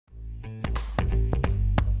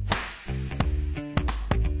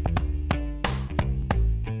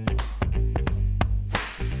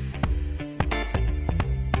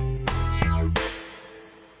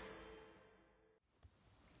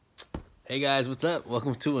Hey guys, what's up?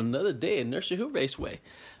 Welcome to another day at Nursery Hoop Raceway.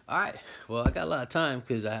 Alright, well, I got a lot of time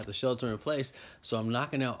because I have to shelter in place, so I'm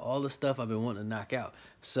knocking out all the stuff I've been wanting to knock out.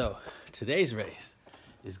 So, today's race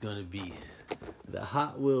is going to be the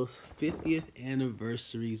Hot Wheels 50th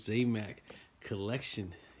Anniversary ZAMAC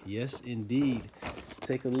Collection. Yes, indeed.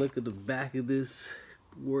 Take a look at the back of this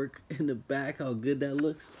work in the back, how good that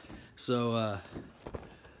looks. So,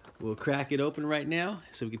 we'll crack it open right now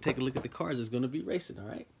so we can take a look at the cars that's going to be racing,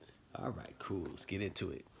 alright? Alright, cool. Let's get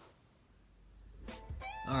into it.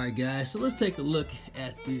 Alright guys, so let's take a look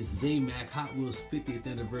at this ZAMAC Hot Wheels 50th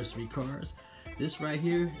Anniversary cars. This right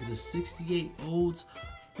here is a 68 Olds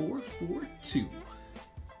 442.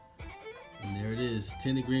 And there it is.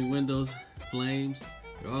 Tinted green windows, flames.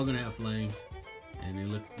 They're all going to have flames. And they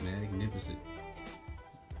look magnificent.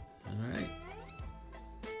 Alright.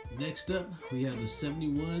 Next up, we have the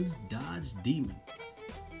 71 Dodge Demon.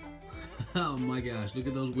 Oh my gosh, look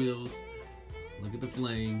at those wheels. Look at the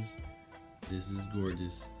flames. This is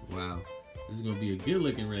gorgeous. Wow. This is going to be a good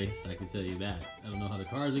looking race, I can tell you that. I don't know how the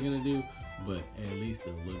cars are going to do, but at least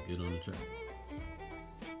they'll look good on the track.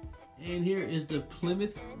 And here is the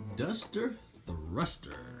Plymouth Duster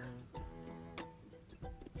Thruster.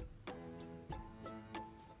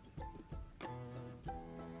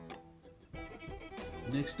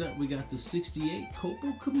 Next up, we got the 68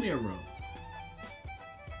 Copel Camaro.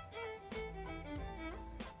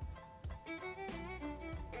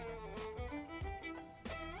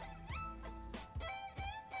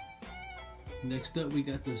 Next up, we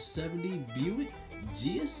got the 70 Buick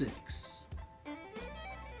GSX.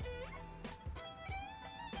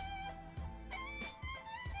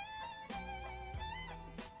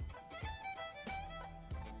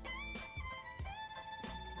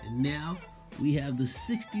 And now we have the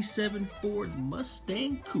 67 Ford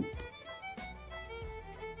Mustang Coupe.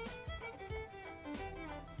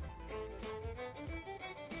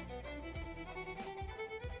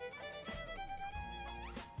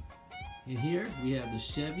 And here we have the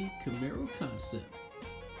Chevy Camaro Concept.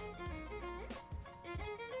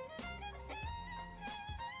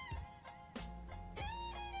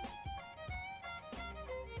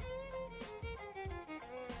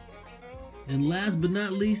 And last but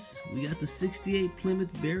not least, we got the 68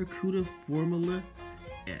 Plymouth Barracuda Formula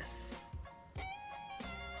S.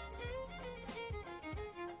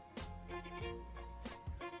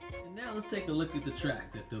 And now let's take a look at the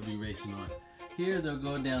track that they'll be racing on. Here they'll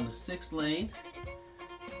go down the 6th lane,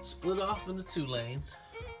 split off into 2 lanes,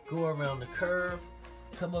 go around the curve,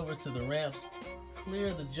 come over to the ramps,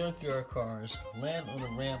 clear the junkyard cars, land on the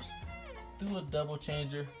ramps, do a double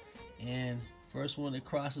changer, and first one that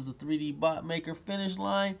crosses the 3D Bot Maker finish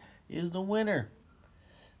line is the winner.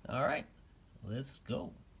 Alright, let's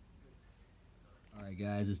go. Alright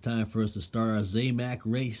guys, it's time for us to start our ZAMAC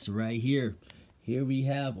race right here. Here we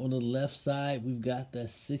have on the left side, we've got the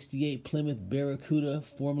 68 Plymouth Barracuda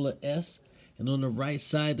Formula S. And on the right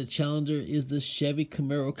side, the challenger is the Chevy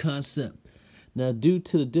Camaro Concept. Now, due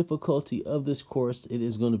to the difficulty of this course, it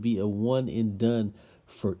is going to be a one and done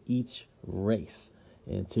for each race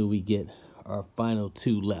until we get our final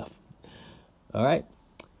 2 left. All right,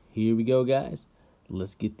 here we go, guys.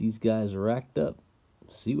 Let's get these guys racked up,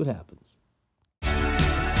 see what happens.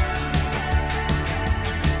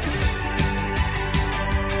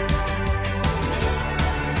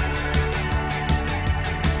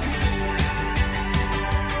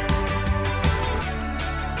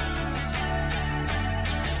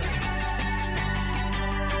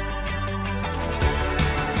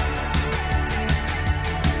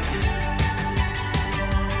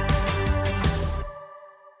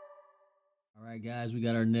 Alright guys, we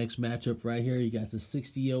got our next matchup right here. You got the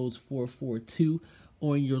 60 Olds 442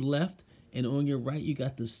 on your left, and on your right you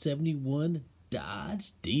got the 71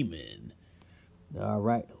 Dodge Demon.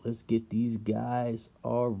 Alright, let's get these guys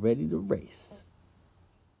all ready to race.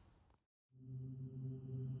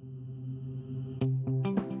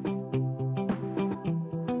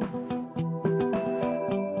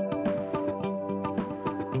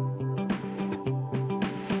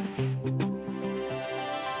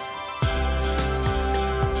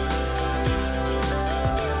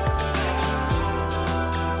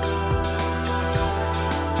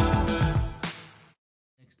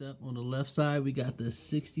 Up on the left side, we got the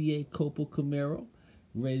 68 Copel Camaro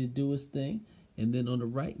ready to do its thing, and then on the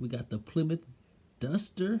right we got the Plymouth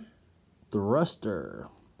Duster Thruster.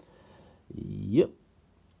 Yep.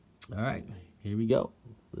 All right, here we go.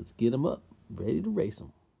 Let's get them up, ready to race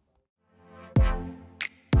them.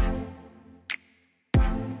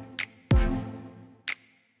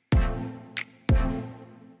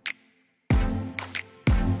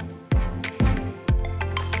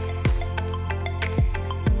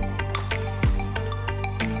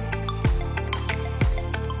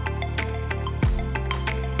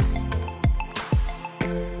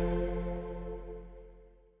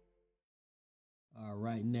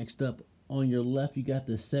 Next up, on your left, you got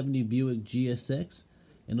the 70 Buick GSX.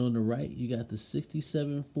 And on the right, you got the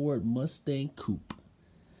 67 Ford Mustang Coupe.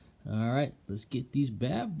 All right, let's get these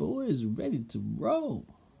bad boys ready to roll.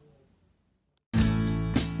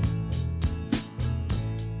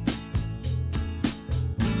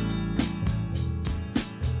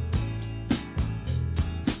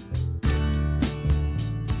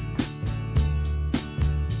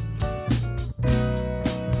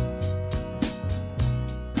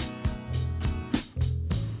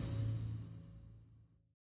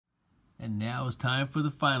 And now it's time for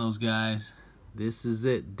the finals, guys. This is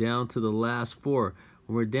it, down to the last 4.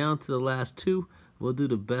 When we're down to the last 2, we'll do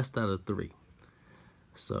the best out of 3.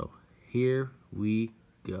 So, here we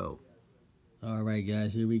go. All right,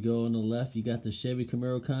 guys, here we go. On the left, you got the Chevy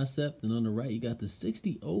Camaro Concept, and on the right, you got the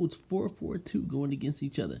 60 Olds 442 going against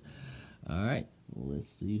each other. All right, well, let's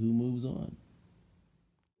see who moves on.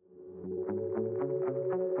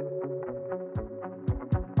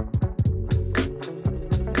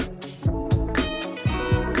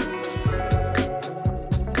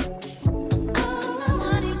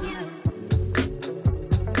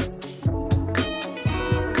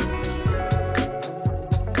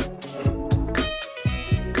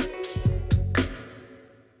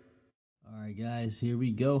 Guys, here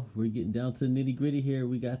we go. We're getting down to the nitty gritty here.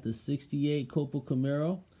 We got the 68 Copel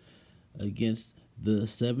Camaro against the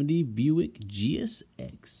 70 Buick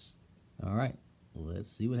GSX. All right, let's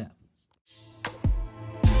see what happens.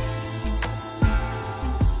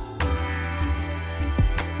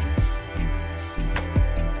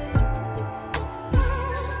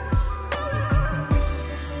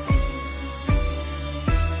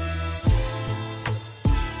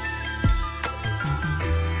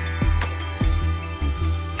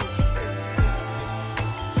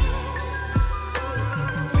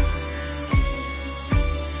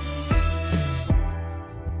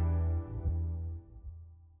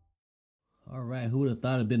 Who would have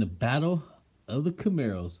thought it'd been a battle of the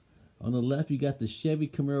Camaros? On the left, you got the Chevy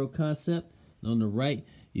Camaro Concept, and on the right,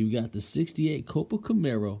 you got the 68 Copel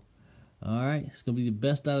Camaro. All right, it's gonna be the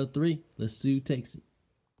best out of 3. Let's see who takes it.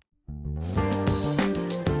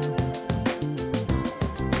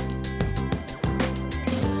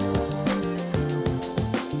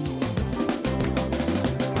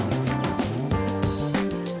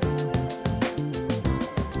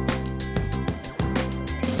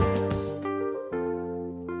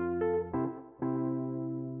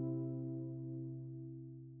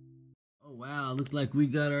 Wow, looks like we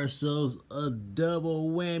got ourselves a double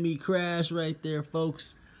whammy crash right there,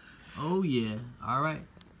 folks. Oh yeah. All right,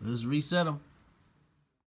 let's reset them.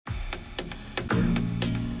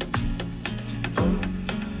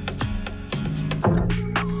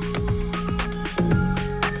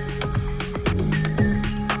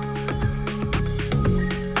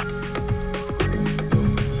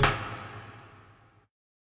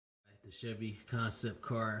 The Chevy concept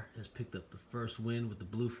car has picked up the first win with the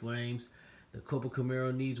blue flames. The Copel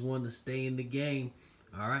Camaro needs one to stay in the game.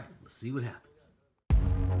 All right, let's see what happens.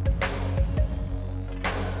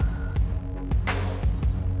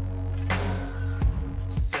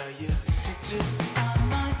 So you pictured on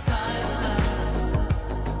my timeline.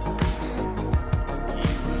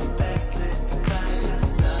 You were backlit by the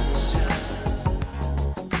sunshine.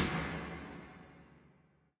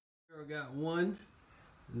 Camaro got one.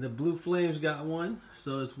 The blue flames got one,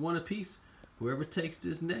 so it's one apiece. Whoever takes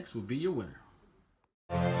this next will be your winner.